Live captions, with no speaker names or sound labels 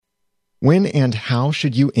When and how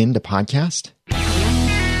should you end a podcast?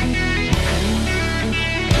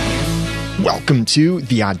 Welcome to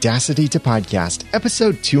the Audacity to Podcast,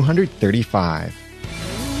 episode 235.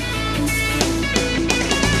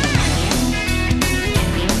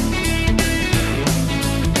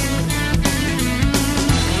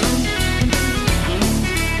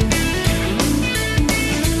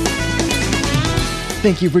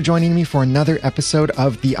 Thank you for joining me for another episode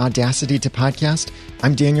of the Audacity to Podcast.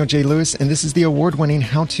 I'm Daniel J. Lewis, and this is the award-winning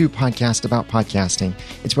how-to podcast about podcasting.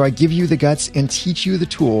 It's where I give you the guts and teach you the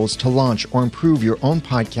tools to launch or improve your own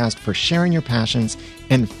podcast for sharing your passions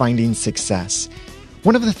and finding success.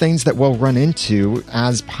 One of the things that we'll run into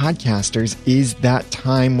as podcasters is that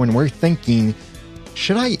time when we're thinking,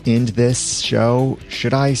 should I end this show?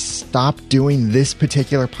 Should I stop doing this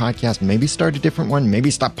particular podcast? Maybe start a different one? Maybe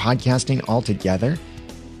stop podcasting altogether?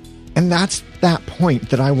 And that's that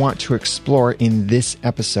point that I want to explore in this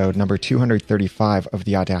episode, number 235 of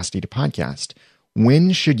the Audacity to Podcast.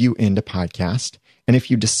 When should you end a podcast? And if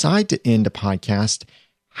you decide to end a podcast,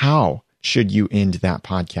 how should you end that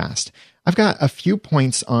podcast? I've got a few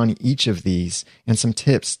points on each of these and some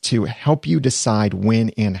tips to help you decide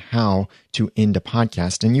when and how to end a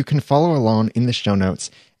podcast. And you can follow along in the show notes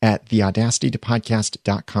at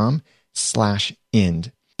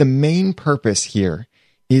theaudacitytopodcast.com/end. The main purpose here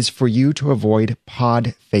is for you to avoid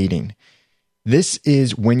pod fading. This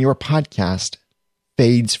is when your podcast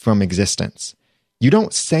fades from existence. You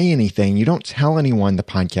don't say anything, you don't tell anyone the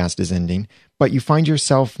podcast is ending, but you find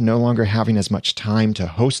yourself no longer having as much time to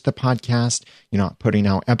host the podcast. You're not putting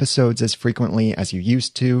out episodes as frequently as you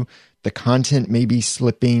used to. The content may be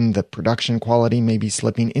slipping, the production quality may be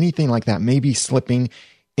slipping, anything like that may be slipping,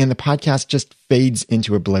 and the podcast just fades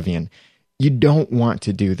into oblivion. You don't want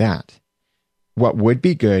to do that. What would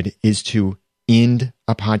be good is to end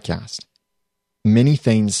a podcast. Many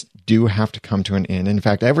things do have to come to an end. In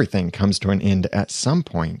fact, everything comes to an end at some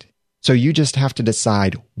point. So you just have to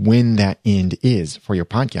decide when that end is for your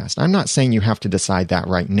podcast. I'm not saying you have to decide that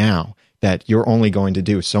right now, that you're only going to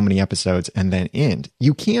do so many episodes and then end.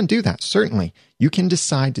 You can do that, certainly. You can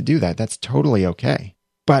decide to do that. That's totally okay.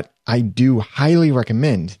 But I do highly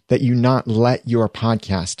recommend that you not let your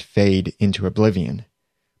podcast fade into oblivion,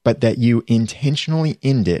 but that you intentionally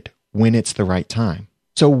end it when it's the right time.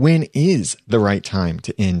 So when is the right time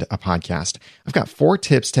to end a podcast? I've got 4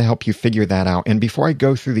 tips to help you figure that out. And before I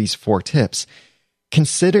go through these 4 tips,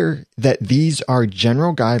 consider that these are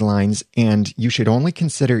general guidelines and you should only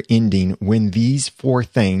consider ending when these 4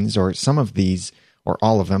 things, or some of these, or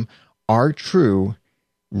all of them, are true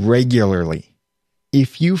regularly.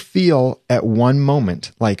 If you feel at one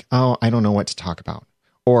moment like, oh, I don't know what to talk about,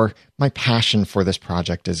 or my passion for this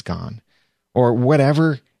project is gone, or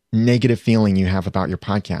whatever negative feeling you have about your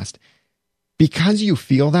podcast, because you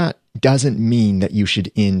feel that doesn't mean that you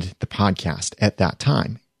should end the podcast at that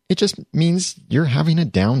time. It just means you're having a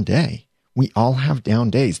down day. We all have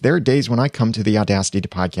down days. There are days when I come to the Audacity to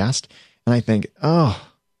Podcast and I think, oh,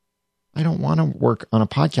 I don't want to work on a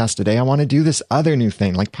podcast today. I want to do this other new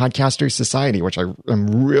thing like Podcaster Society, which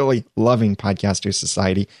I'm really loving Podcaster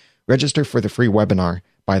Society. Register for the free webinar,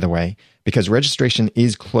 by the way, because registration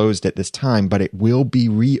is closed at this time, but it will be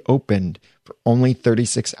reopened for only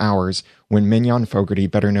 36 hours when Mignon Fogarty,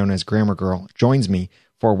 better known as Grammar Girl, joins me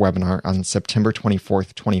for a webinar on September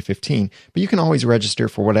 24th, 2015. But you can always register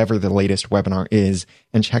for whatever the latest webinar is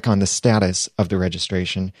and check on the status of the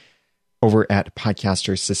registration over at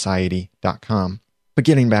podcastersociety.com. But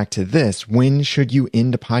getting back to this, when should you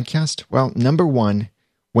end a podcast? Well, number 1,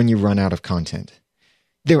 when you run out of content.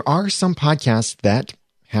 There are some podcasts that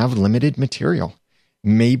have limited material.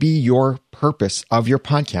 Maybe your purpose of your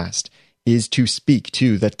podcast is to speak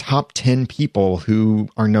to the top 10 people who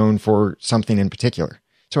are known for something in particular.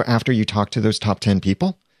 So after you talk to those top 10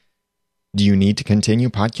 people, do you need to continue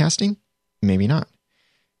podcasting? Maybe not.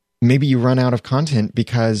 Maybe you run out of content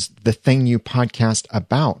because the thing you podcast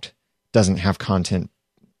about doesn't have content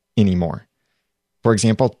anymore. For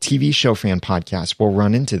example, TV show fan podcasts will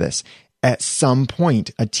run into this. At some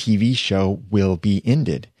point, a TV show will be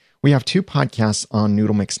ended. We have 2 podcasts on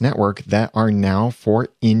Noodle Mix Network that are now for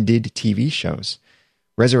ended TV shows.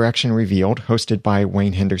 Resurrection Revealed, hosted by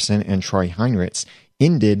Wayne Henderson and Troy Heinrichs,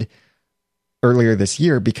 ended earlier this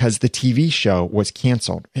year because the TV show was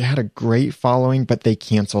canceled. It had a great following, but they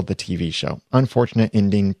canceled the TV show. Unfortunate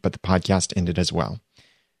ending, but the podcast ended as well.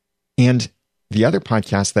 And the other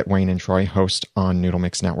podcast that Wayne and Troy host on Noodle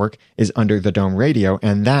Mix Network is Under the Dome Radio,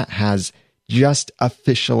 and that has just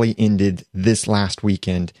officially ended this last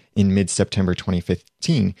weekend in mid-September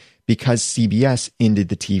 2015 because CBS ended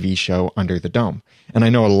the TV show Under the Dome. And I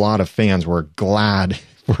know a lot of fans were glad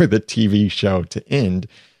for the TV show to end.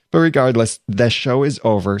 But regardless, the show is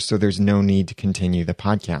over, so there's no need to continue the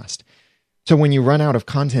podcast. So when you run out of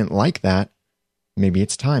content like that, maybe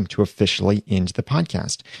it's time to officially end the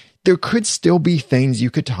podcast. There could still be things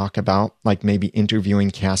you could talk about, like maybe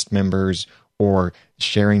interviewing cast members or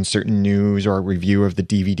sharing certain news or a review of the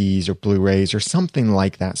DVDs or Blu-rays or something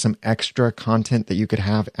like that, some extra content that you could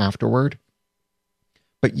have afterward.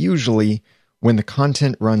 But usually when the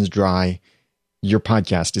content runs dry, your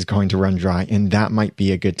podcast is going to run dry, and that might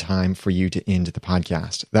be a good time for you to end the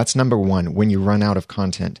podcast. That's number one, when you run out of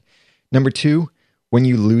content. Number two, when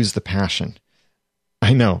you lose the passion.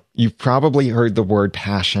 I know, you've probably heard the word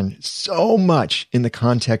passion so much in the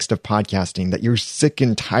context of podcasting that you're sick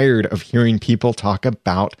and tired of hearing people talk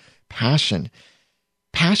about passion.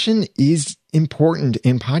 Passion is important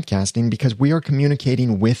in podcasting because we are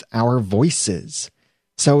communicating with our voices.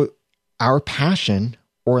 So our passion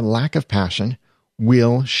or lack of passion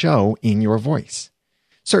will show in your voice.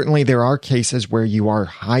 Certainly, there are cases where you are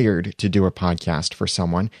hired to do a podcast for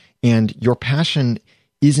someone, and your passion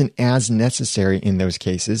isn't as necessary in those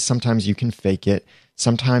cases. Sometimes you can fake it.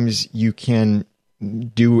 Sometimes you can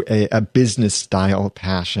do a business style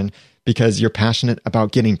passion because you're passionate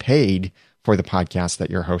about getting paid for the podcast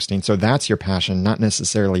that you're hosting. So that's your passion, not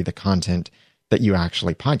necessarily the content that you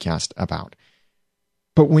actually podcast about.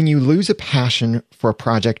 But when you lose a passion for a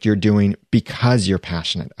project you're doing because you're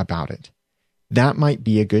passionate about it, that might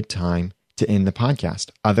be a good time to end the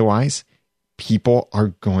podcast. Otherwise, people are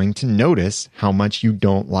going to notice how much you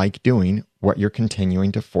don't like doing what you're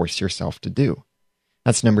continuing to force yourself to do.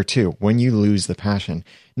 That's number two, when you lose the passion.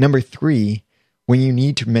 Number three, when you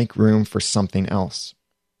need to make room for something else.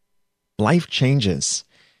 Life changes.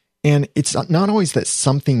 And it's not always that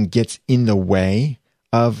something gets in the way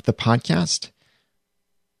of the podcast,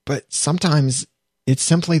 but sometimes it's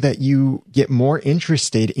simply that you get more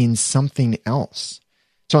interested in something else.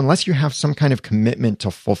 So unless you have some kind of commitment to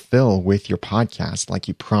fulfill with your podcast, like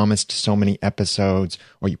you promised so many episodes,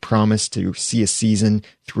 or you promised to see a season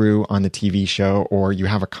through on the TV show, or you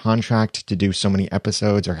have a contract to do so many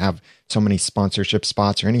episodes or have so many sponsorship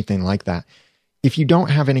spots or anything like that, if you don't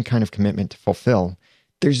have any kind of commitment to fulfill,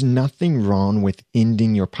 there's nothing wrong with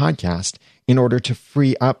ending your podcast in order to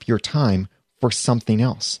free up your time for something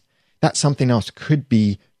else. That something else could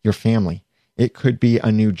be your family. It could be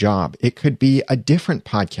a new job. It could be a different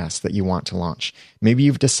podcast that you want to launch. Maybe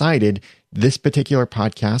you've decided this particular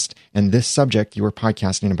podcast and this subject you were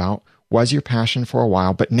podcasting about was your passion for a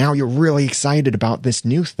while, but now you're really excited about this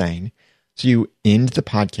new thing. So you end the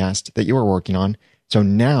podcast that you were working on. So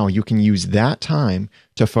now you can use that time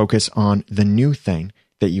to focus on the new thing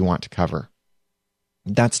that you want to cover.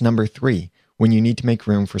 That's number three, when you need to make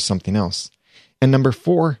room for something else. And number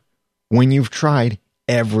four, when you've tried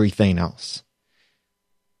everything else.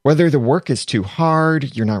 Whether the work is too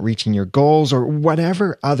hard, you're not reaching your goals, or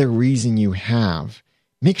whatever other reason you have,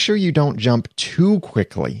 make sure you don't jump too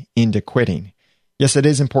quickly into quitting. Yes, it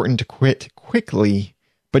is important to quit quickly,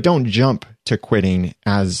 but don't jump to quitting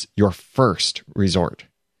as your first resort.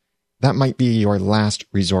 That might be your last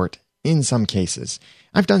resort in some cases.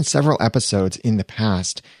 I've done several episodes in the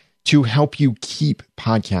past to help you keep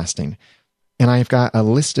podcasting, and I've got a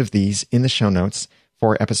list of these in the show notes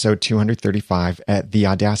for episode 235 at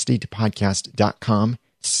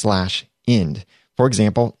theaudacitytopodcast.com/end. For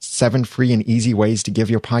example, 7 free and easy ways to give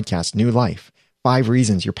your podcast new life. 5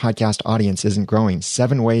 reasons your podcast audience isn't growing.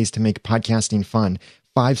 7 ways to make podcasting fun.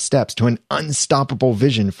 5 steps to an unstoppable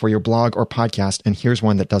vision for your blog or podcast. And here's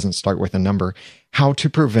one that doesn't start with a number. How to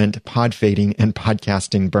prevent podfading and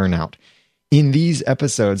podcasting burnout. In these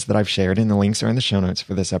episodes that I've shared, and the links are in the show notes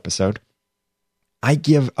for this episode, I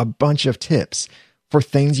give a bunch of tips for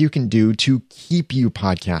things you can do to keep you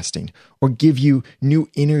podcasting or give you new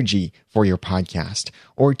energy for your podcast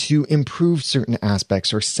or to improve certain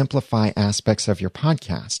aspects or simplify aspects of your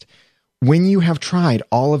podcast. When you have tried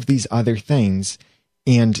all of these other things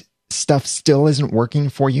and stuff still isn't working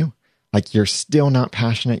for you, like you're still not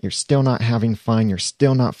passionate, you're still not having fun, you're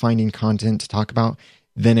still not finding content to talk about,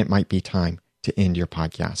 then it might be time to end your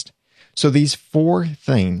podcast. So these 4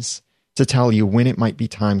 things to tell you when it might be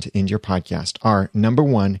time to end your podcast are: number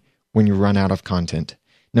 1, when you run out of content.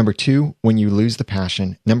 Number 2, when you lose the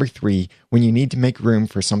passion. Number 3, when you need to make room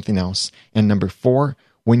for something else. And number 4,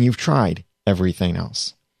 when you've tried everything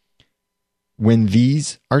else. When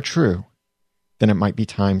these are true, then it might be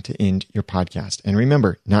time to end your podcast. And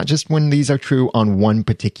remember, not just when these are true on one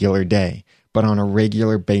particular day, but on a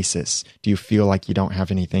regular basis. Do you feel like you don't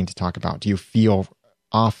have anything to talk about? Do you feel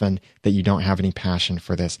often that you don't have any passion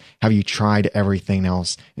for this? Have you tried everything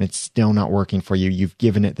else and it's still not working for you? You've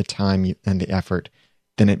given it the time and the effort.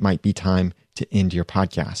 then it might be time to end your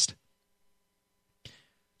podcast.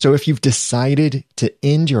 So if you've decided to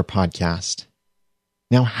end your podcast,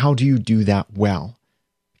 now how do you do that well?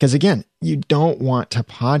 Because again, you don't want to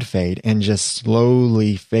pod fade and just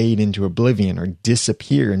slowly fade into oblivion or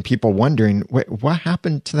disappear and people wondering, what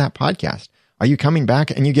happened to that podcast? Are you coming back?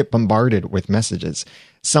 And you get bombarded with messages.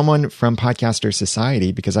 Someone from Podcaster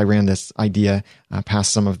Society, because I ran this idea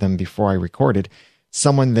past some of them before I recorded,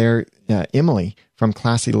 someone there, Emily from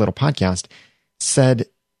Classy Little Podcast, said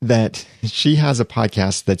that she has a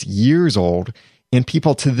podcast that's years old and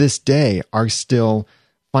people to this day are still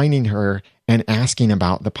finding her and asking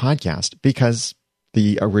about the podcast because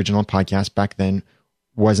the original podcast back then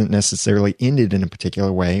wasn't necessarily ended in a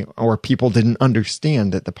particular way, or people didn't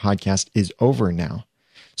understand that the podcast is over now.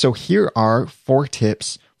 So here are 4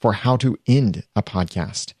 tips for how to end a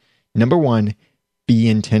podcast. Number 1, be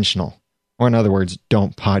intentional. Or in other words,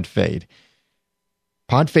 don't pod fade.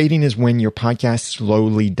 Pod fading is when your podcast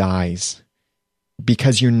slowly dies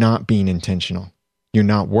because you're not being intentional. You're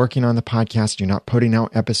not working on the podcast. You're not putting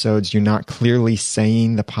out episodes. You're not clearly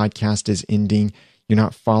saying the podcast is ending. You're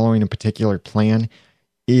not following a particular plan.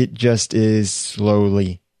 It just is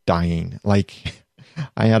slowly dying. Like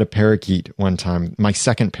I had a parakeet one time, my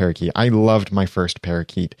second parakeet. I loved my first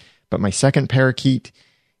parakeet, but my second parakeet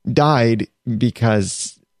died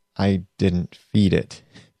because I didn't feed it.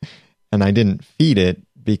 And I didn't feed it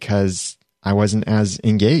because I wasn't as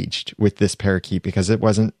engaged with this parakeet because it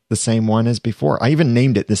wasn't the same one as before. I even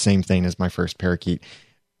named it the same thing as my first parakeet,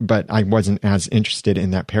 but I wasn't as interested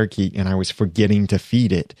in that parakeet and I was forgetting to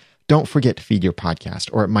feed it. Don't forget to feed your podcast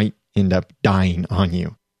or it might end up dying on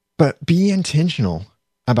you. But be intentional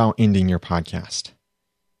about ending your podcast.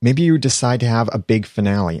 Maybe you decide to have a big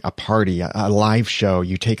finale, a party, a live show.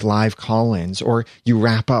 You take live call-ins or you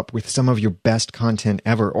wrap up with some of your best content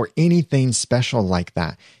ever or anything special like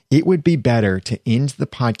that. It would be better to end the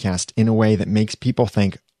podcast in a way that makes people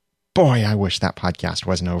think, boy, I wish that podcast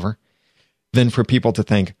wasn't over, than for people to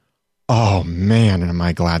think, oh man, am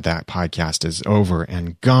I glad that podcast is over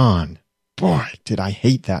and gone. Boy, did I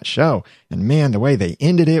hate that show. And man, the way they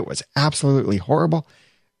ended it was absolutely horrible.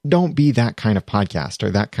 Don't be that kind of podcast or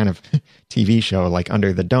that kind of TV show like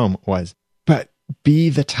Under the Dome was, but be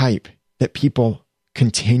the type that people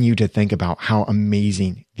continue to think about how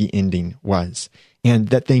amazing the ending was and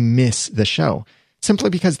that they miss the show. Simply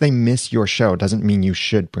because they miss your show doesn't mean you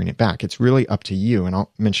should bring it back. It's really up to you. And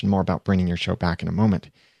I'll mention more about bringing your show back in a moment.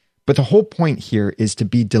 But the whole point here is to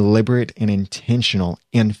be deliberate and intentional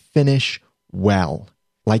and finish well.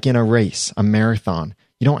 Like in a race, a marathon.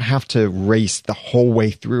 You don't have to race the whole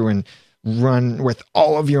way through and run with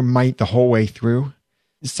all of your might the whole way through.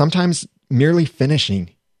 Sometimes merely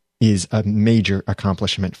finishing is a major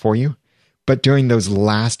accomplishment for you. But during those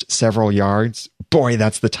last several yards, boy,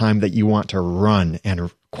 that's the time that you want to run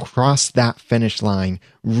and cross that finish line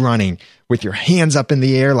running with your hands up in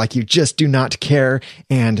the air like you just do not care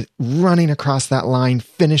and running across that line,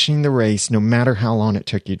 finishing the race no matter how long it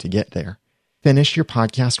took you to get there. Finish your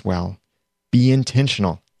podcast well. Be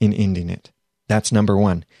intentional in ending it. That's number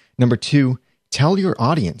 1. Number 2, tell your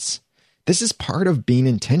audience. This is part of being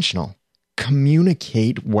intentional.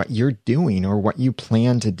 Communicate what you're doing or what you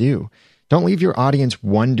plan to do. Don't leave your audience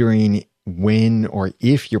wondering when or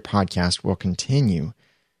if your podcast will continue.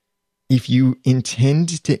 If you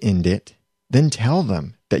intend to end it, then tell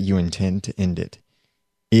them that you intend to end it.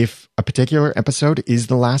 If a particular episode is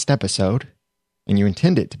the last episode, and you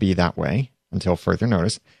intend it to be that way until further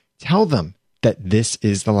notice, tell them that this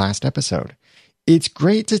is the last episode. It's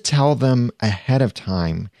great to tell them ahead of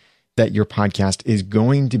time that your podcast is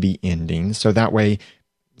going to be ending, so that way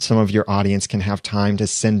some of your audience can have time to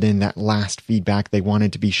send in that last feedback they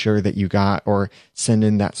wanted to be sure that you got, or send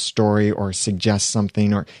in that story or suggest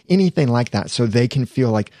something or anything like that, so they can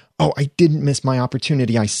feel like, oh, I didn't miss my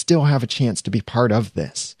opportunity. I still have a chance to be part of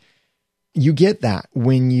this. You get that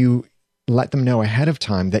when you let them know ahead of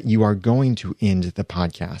time that you are going to end the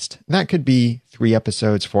podcast. That could be 3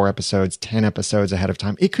 episodes, 4 episodes, 10 episodes ahead of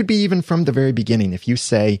time. It could be even from the very beginning. If you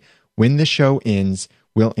say, when the show ends,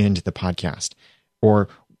 we'll end the podcast. Or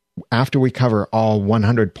after we cover all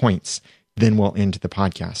 100 points, then we'll end the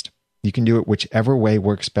podcast. You can do it whichever way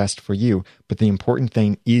works best for you. But the important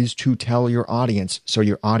thing is to tell your audience so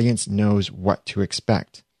your audience knows what to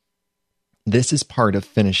expect. This is part of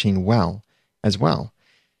finishing well as well.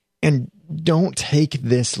 And don't take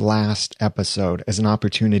this last episode as an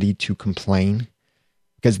opportunity to complain,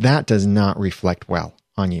 because that does not reflect well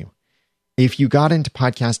on you. If you got into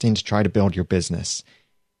podcasting to try to build your business,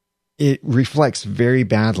 it reflects very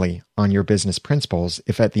badly on your business principles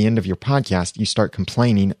if at the end of your podcast you start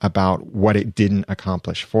complaining about what it didn't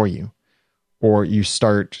accomplish for you, or you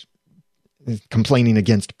start complaining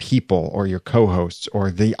against people or your co-hosts or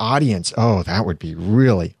the audience. Oh, that would be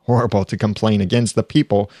really horrible to complain against the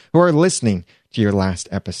people who are listening to your last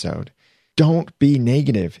episode. Don't be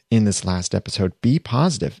negative in this last episode. Be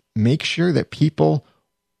positive. Make sure that people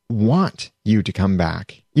want you to come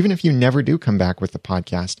back. Even if you never do come back with the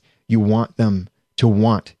podcast, you want them to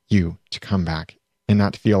want you to come back and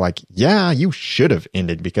not to feel like, yeah, you should have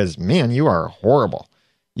ended because, man, you are horrible.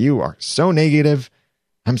 You are so negative.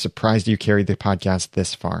 I'm surprised you carried the podcast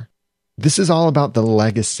this far. This is all about the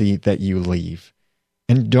legacy that you leave.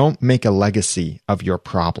 And don't make a legacy of your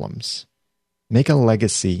problems. Make a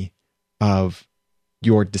legacy of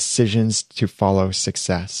your decisions to follow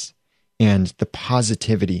success and the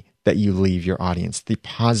positivity that you leave your audience, the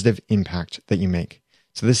positive impact that you make.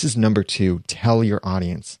 So this is number 2, tell your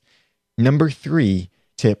audience. Number 3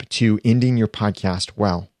 tip to ending your podcast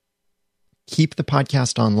well. Keep the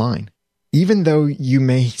podcast online. Even though you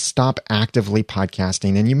may stop actively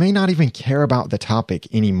podcasting and you may not even care about the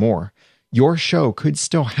topic anymore, your show could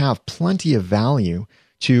still have plenty of value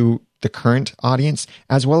to the current audience,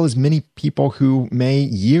 as well as many people who may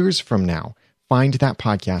years from now find that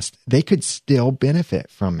podcast. They could still benefit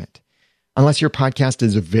from it. Unless your podcast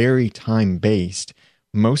is very time-based,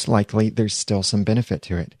 most likely there's still some benefit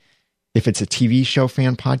to it. If it's a TV show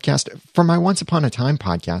fan podcast, for my Once Upon a Time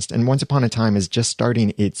podcast, and Once Upon a Time is just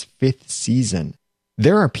starting its 5th season,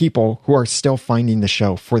 there are people who are still finding the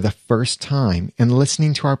show for the first time and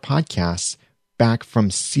listening to our podcasts back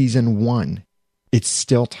from season 1. It's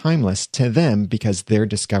still timeless to them because they're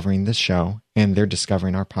discovering the show and they're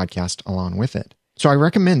discovering our podcast along with it. So I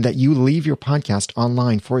recommend that you leave your podcast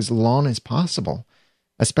online for as long as possible,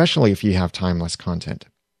 especially if you have timeless content.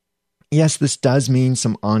 Yes, this does mean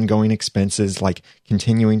some ongoing expenses like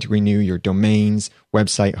continuing to renew your domains,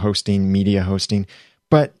 website hosting, media hosting,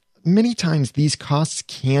 but many times these costs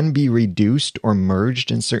can be reduced or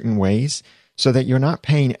merged in certain ways so that you're not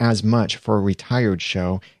paying as much for a retired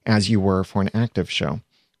show as you were for an active show.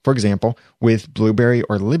 For example, with Blueberry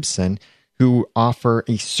or Libsyn, who offer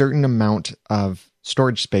a certain amount of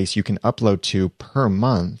storage space you can upload to per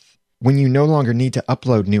month, when you no longer need to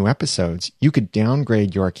upload new episodes, you could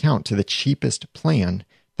downgrade your account to the cheapest plan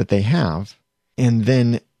that they have and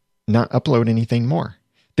then not upload anything more.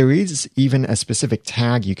 There is even a specific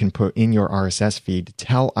tag you can put in your RSS feed to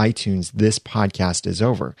tell iTunes this podcast is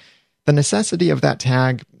over. The necessity of that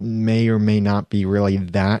tag may or may not be really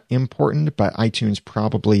that important, but iTunes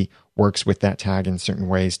probably works with that tag in certain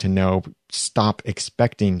ways to know, stop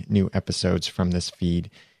expecting new episodes from this feed.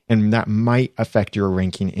 And that might affect your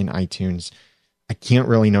ranking in iTunes. I can't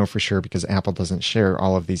really know for sure because Apple doesn't share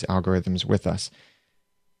all of these algorithms with us.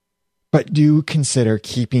 But do consider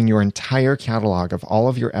keeping your entire catalog of all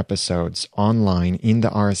of your episodes online in the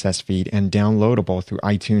RSS feed and downloadable through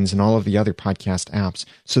iTunes and all of the other podcast apps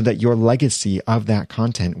so that your legacy of that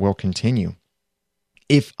content will continue.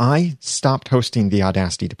 If I stopped hosting the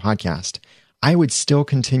Audacity to Podcast, I would still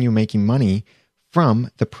continue making money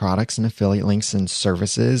from the products and affiliate links and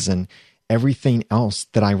services and everything else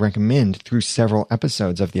that I recommend through several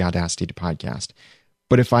episodes of the Audacity to Podcast.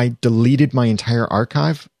 But if I deleted my entire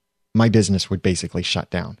archive, my business would basically shut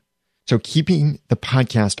down. So keeping the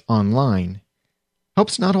podcast online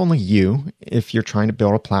helps not only you, if you're trying to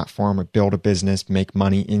build a platform or build a business, make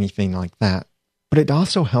money, anything like that, but it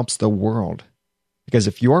also helps the world. Because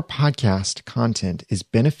if your podcast content is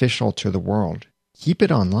beneficial to the world, keep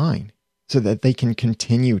it online so that they can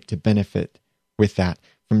continue to benefit with that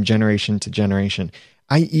from generation to generation.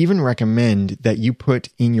 I even recommend that you put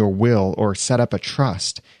in your will or set up a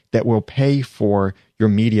trust that will pay for your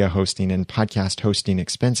media hosting and podcast hosting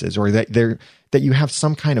expenses, or that you have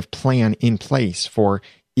some kind of plan in place for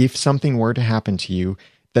if something were to happen to you,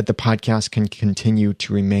 that the podcast can continue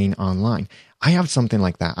to remain online. I have something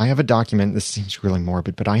like that. I have a document, this seems really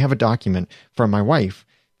morbid, but I have a document from my wife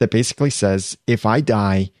that basically says, if I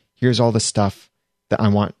die, here's all the stuff that I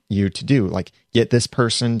want you to do. Like get this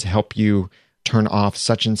person to help you turn off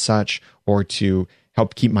such and such, or to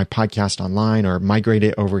help keep my podcast online, or migrate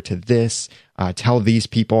it over to this, tell these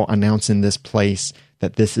people, announce in this place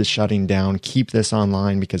that this is shutting down, keep this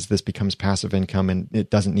online because this becomes passive income and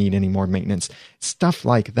it doesn't need any more maintenance, stuff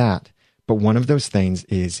like that. But one of those things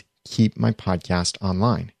is keep my podcast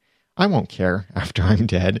online. I won't care after I'm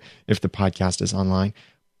dead if the podcast is online,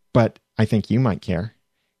 but I think you might care.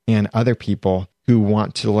 And other people who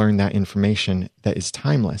want to learn that information that is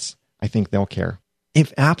timeless, I think they'll care.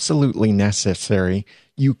 If absolutely necessary,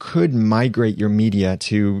 you could migrate your media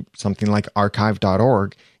to something like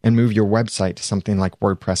archive.org and move your website to something like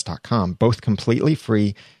wordpress.com, both completely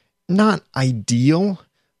free. Not ideal,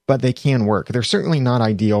 but they can work. They're certainly not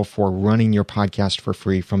ideal for running your podcast for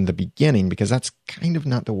free from the beginning, because that's kind of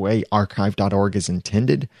not the way archive.org is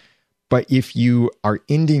intended. But if you are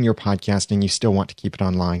ending your podcast and you still want to keep it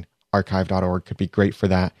online, archive.org could be great for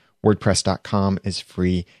that. WordPress.com is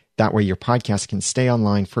free. That way your podcast can stay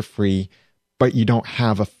online for free, but you don't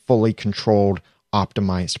have a fully controlled,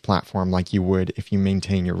 optimized platform like you would if you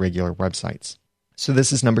maintain your regular websites. So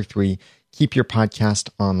this is number 3, keep your podcast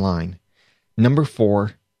online. Number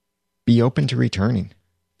 4, be open to returning.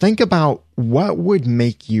 Think about what would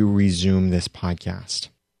make you resume this podcast.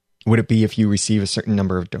 Would it be if you receive a certain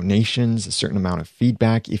number of donations, a certain amount of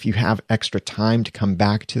feedback, if you have extra time to come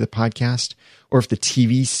back to the podcast, or if the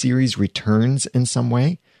TV series returns in some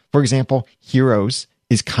way? For example, Heroes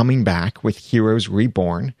is coming back with Heroes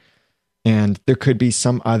Reborn, and there could be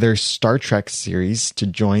some other Star Trek series to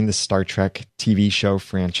join the Star Trek TV show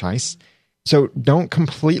franchise. So don't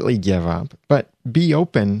completely give up, but be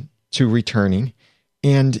open to returning.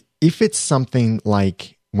 And if it's something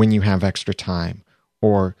like when you have extra time,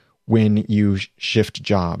 or when you shift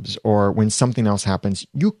jobs, or when something else happens,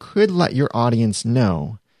 you could let your audience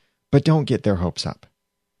know, but don't get their hopes up.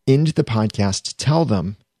 End the podcast, tell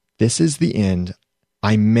them, this is the end.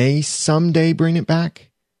 I may someday bring it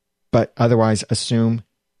back, but otherwise assume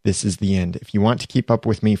this is the end. If you want to keep up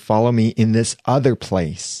with me, follow me in this other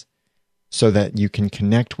place so that you can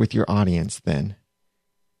connect with your audience then.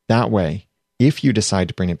 That way, if you decide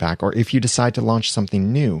to bring it back, or if you decide to launch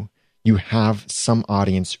something new, you have some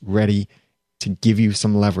audience ready to give you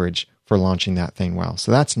some leverage for launching that thing well.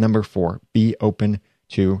 So that's number 4, be open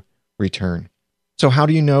to return. So how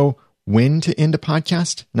do you know when to end a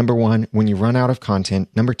podcast? Number 1, when you run out of content.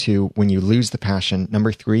 Number 2, when you lose the passion.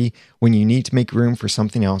 Number 3, when you need to make room for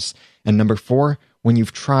something else. And number 4, when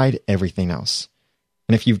you've tried everything else.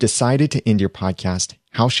 And if you've decided to end your podcast,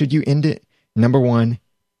 how should you end it? Number 1,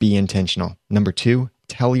 be intentional. Number 2,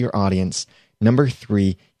 tell your audience. Number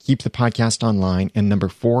 3, keep the podcast online. And number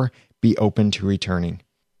 4, be open to returning.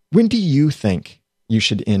 When do you think you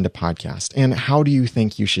should end a podcast? And how do you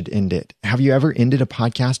think you should end it? Have you ever ended a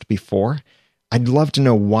podcast before? I'd love to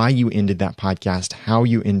know why you ended that podcast, how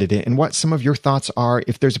you ended it, and what some of your thoughts are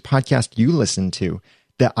if there's a podcast you listen to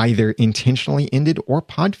that either intentionally ended or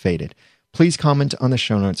podfaded. Please comment on the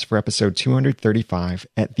show notes for episode 235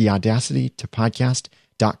 at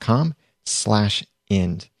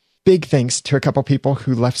theaudacitytopodcast.com/end. Big thanks to a couple people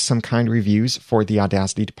who left some kind reviews for the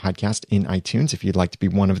Audacity to Podcast in iTunes. If you'd like to be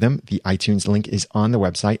one of them, the iTunes link is on the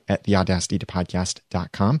website at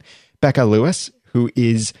theaudacitytopodcast.com. Becca Lewis, who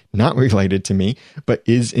is not related to me, but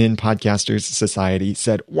is in Podcasters Society,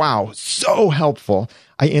 said, "Wow, so helpful.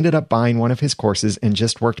 I ended up buying one of his courses and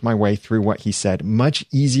just worked my way through what he said. Much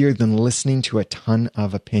easier than listening to a ton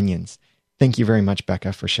of opinions." Thank you very much,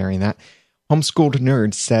 Becca, for sharing that. Homeschooled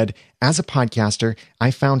Nerd said, "As a podcaster,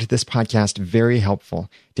 I found this podcast very helpful.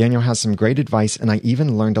 Daniel has some great advice, and I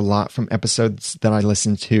even learned a lot from episodes that I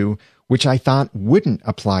listened to, which I thought wouldn't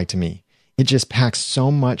apply to me. It just packs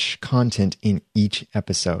so much content in each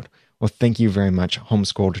episode." Well, thank you very much,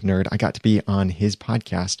 Homeschooled Nerd. I got to be on his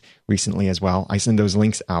podcast recently as well. I send those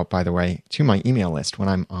links out, by the way, to my email list when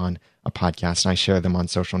I'm on a podcast, and I share them on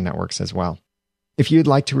social networks as well. If you'd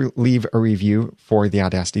like to leave a review for the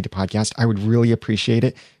Audacity to Podcast, I would really appreciate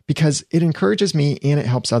it because it encourages me and it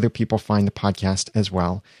helps other people find the podcast as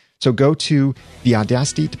well. So go to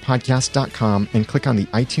theaudacitytopodcast.com and click on the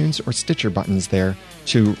iTunes or Stitcher buttons there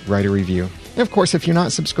to write a review. And of course, if you're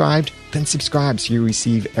not subscribed, then subscribe so you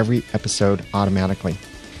receive every episode automatically.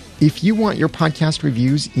 If you want your podcast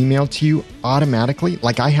reviews emailed to you automatically,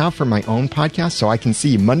 like I have for my own podcast, so I can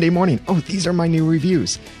see Monday morning, oh, these are my new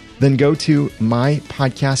reviews, then go to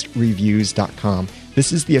mypodcastreviews.com.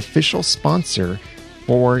 This is the official sponsor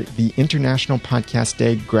for the International Podcast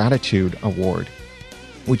Day Gratitude Award,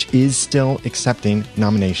 which is still accepting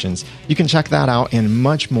nominations. You can check that out and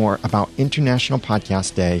much more about International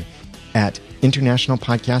Podcast Day at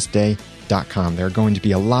internationalpodcastday.com. There are going to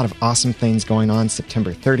be a lot of awesome things going on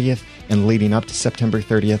September 30th and leading up to September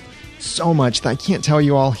 30th. So much that I can't tell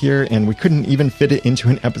you all here, and we couldn't even fit it into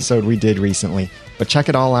an episode we did recently. But check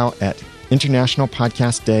it all out at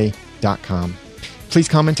internationalpodcastday.com. Please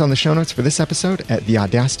comment on the show notes for this episode at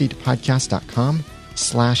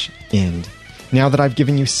theaudacitytopodcast.com/end. Now that I've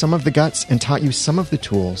given you some of the guts and taught you some of the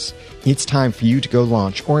tools, it's time for you to go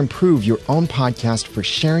launch or improve your own podcast for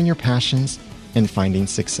sharing your passions and finding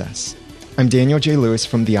success. I'm Daniel J. Lewis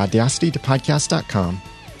from theaudacitytopodcast.com.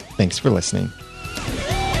 Thanks for listening.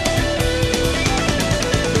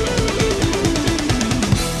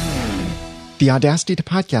 The Audacity to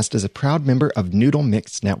Podcast is a proud member of Noodle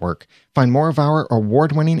Mix Network. Find more of our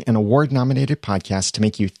award-winning and award-nominated podcasts to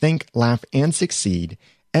make you think, laugh, and succeed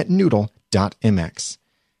at noodle.mx.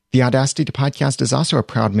 The Audacity to Podcast is also a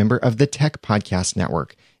proud member of the Tech Podcast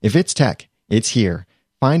Network. If it's tech, it's here.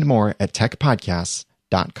 Find more at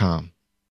techpodcasts.com.